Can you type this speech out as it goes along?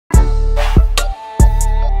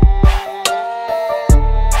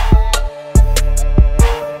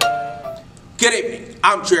Good evening.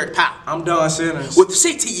 I'm Jared Powell. I'm Don Sinners. With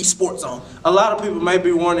CTE SportsZone. A lot of people may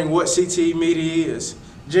be wondering what CTE Media is.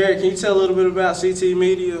 Jared, can you tell a little bit about CTE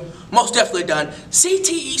Media? Most definitely done.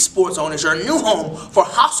 CTE SportsZone is your new home for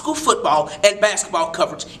high school football and basketball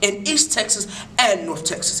coverage in East Texas and North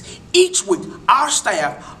Texas. Each week, our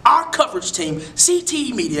staff, our coverage team,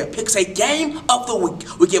 CTE Media, picks a game of the week.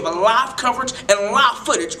 We give a live coverage and live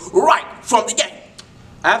footage right from the game.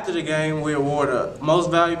 After the game, we award a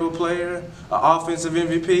most valuable player, an offensive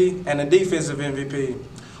MVP, and a defensive MVP.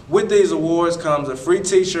 With these awards comes a free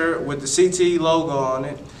t-shirt with the CTE logo on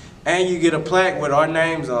it, and you get a plaque with our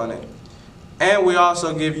names on it. And we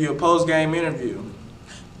also give you a post-game interview.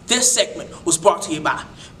 This segment was brought to you by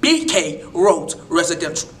BK Roads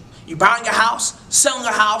Residential. You buying a house, selling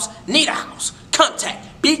a house, need a house? Contact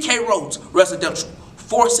BK Roads Residential,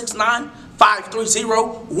 469-530-1013.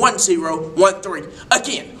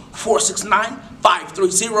 Again,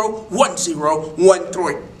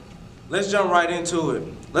 469-530-1013. Let's jump right into it.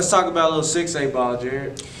 Let's talk about a little 6A ball,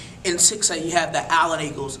 Jared. In 6A, you have the Allen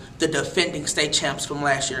Eagles, the defending state champs from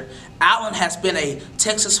last year. Allen has been a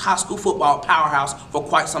Texas high school football powerhouse for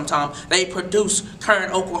quite some time. They produce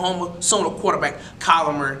current Oklahoma Sooner quarterback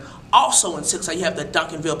Kyler Murray. Also in 6A, you have the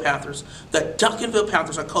Duncanville Panthers. The Duncanville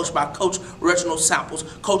Panthers are coached by Coach Reginald Samples.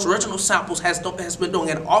 Coach Reginald Samples has been doing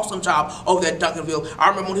an awesome job over at Duncanville. I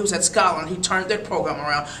remember when he was at Skyline, he turned that program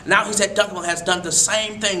around. Now he's at Duncanville, has done the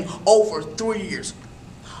same thing over 3 years.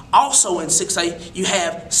 Also in 6A, you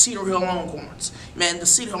have Cedar Hill Longhorns. Man, the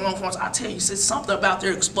Cedar Hill Longhorns, I tell you, it's something about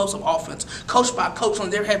their explosive offense. Coached by Coach,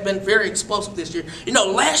 they have been very explosive this year. You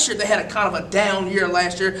know, last year they had a kind of a down year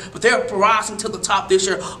last year, but they're rising to the top this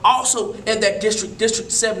year. Also in that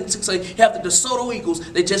District 7, 6A, you have the DeSoto Eagles.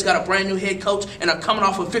 They just got a brand new head coach and are coming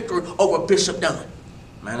off a victory over Bishop Dunn.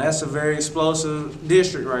 Man, that's a very explosive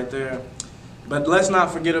district right there. But let's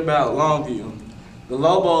not forget about Longview. The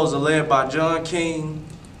Lobos are led by John King,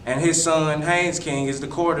 and his son, Haynes King, is the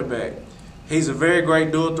quarterback. He's a very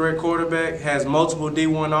great dual-threat quarterback, has multiple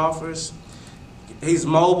D1 offers. He's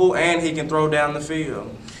mobile, and he can throw down the field.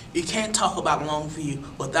 You can't talk about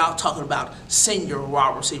Longview without talking about senior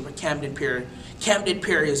wide receiver Camden Perry. Camden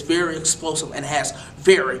Perry is very explosive and has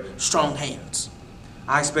very strong hands.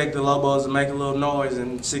 I expect the Lobos to make a little noise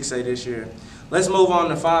in 6A this year. Let's move on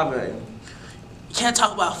to 5A. You can't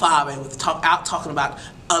talk about 5A without talking about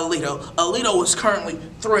Aledo. Aledo is currently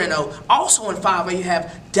 3-0. Also in 5A, you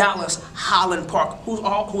have Dallas Highland Park,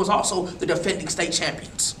 who is also the defending state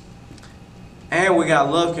champions. And we got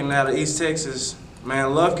Lufkin out of East Texas. Man,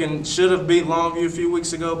 Lufkin should have beat Longview a few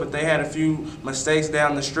weeks ago, but they had a few mistakes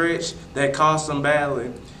down the stretch that cost them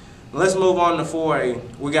badly. Let's move on to 4A.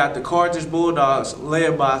 We got the Carthage Bulldogs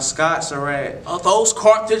led by Scott Surratt. Those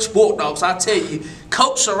Carthage Bulldogs, I tell you,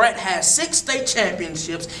 Coach Surratt has 6 state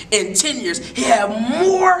championships in 10 years. He has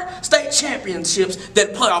more state championships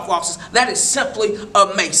than playoff losses. That is simply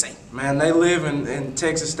amazing. Man, they live in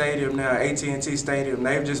Texas Stadium now, AT&T Stadium.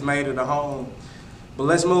 They've just made it a home. But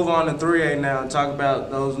let's move on to 3A now and talk about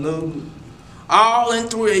those new... All in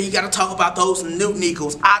 3A, you got to talk about those Newton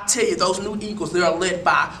Eagles. I tell you, those Newton Eagles, they are led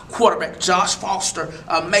by quarterback Josh Foster.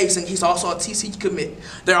 Amazing. He's also a TCU commit.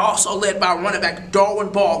 They're also led by running back Darwin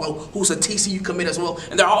Barlow, who's a TCU commit as well.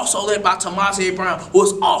 And they're also led by Tomaze Brown, who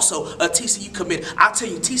is also a TCU commit. I tell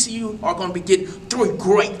you, TCU are going to be getting 3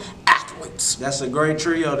 great athletes. That's a great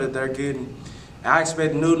trio that they're getting. I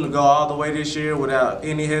expect Newton to go all the way this year without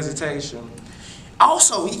any hesitation.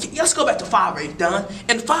 Also, let's go back to 5A, Don.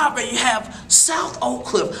 In 5A, you have South Oak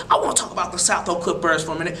Cliff. I want to talk about the South Oak Cliff Bears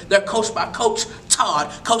for a minute. They're coached by Coach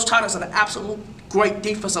Todd. Coach Todd is an absolute great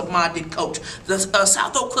defensive-minded coach. The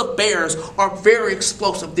South Oak Cliff Bears are very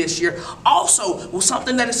explosive this year. Also,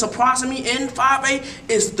 something that is surprising me in 5A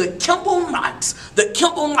is the Kimball Knights. The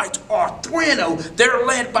Kimball Knights are 3-0. They're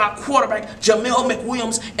led by quarterback Jamel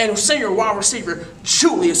McWilliams and senior wide receiver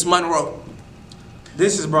Julius Monroe.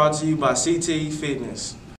 This is brought to you by CTE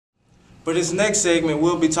Fitness. For this next segment,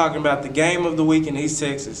 we'll be talking about the game of the week in East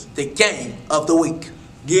Texas. The game of the week.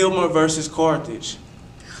 Gilmer versus Carthage.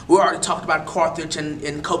 We already talked about Carthage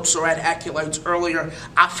and Coach Surratt accolades earlier.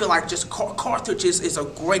 I feel like just Carthage is a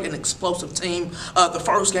great and explosive team. The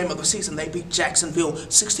first game of the season, they beat Jacksonville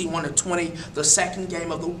 61-20. The second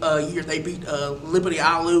game of the year, they beat Liberty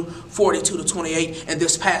Alu 42-28. And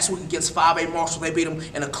this past week against 5A Marshall, they beat them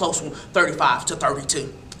in a close one,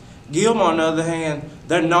 35-32. Gilmer, on the other hand,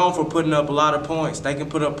 they're known for putting up a lot of points. They can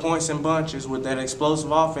put up points in bunches with that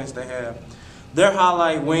explosive offense they have. Their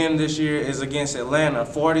highlight win this year is against Atlanta,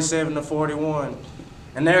 47-41.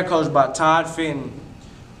 And they're coached by Todd Fenton.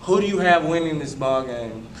 Who do you have winning this ball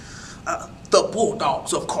game? the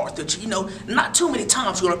Bulldogs of Carthage. You know, not too many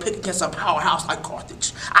times you're going to pick against a powerhouse like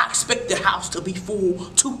Carthage. I expect the house to be full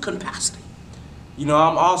to capacity. You know,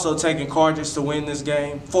 I'm also taking Carthage to win this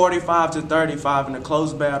game, 45-35 in a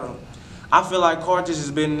close battle. I feel like Carthage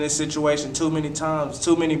has been in this situation too many times,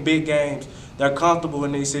 too many big games. They're comfortable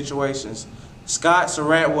in these situations. Scott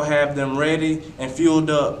Surratt will have them ready and fueled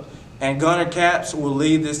up, and Gunnar Capps will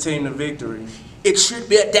lead this team to victory. It should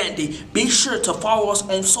be a dandy. Be sure to follow us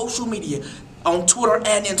on social media, on Twitter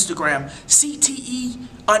and Instagram,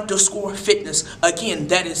 CTE_fitness. Again,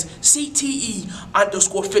 that is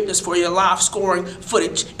CTE_fitness for your live scoring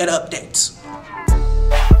footage and updates.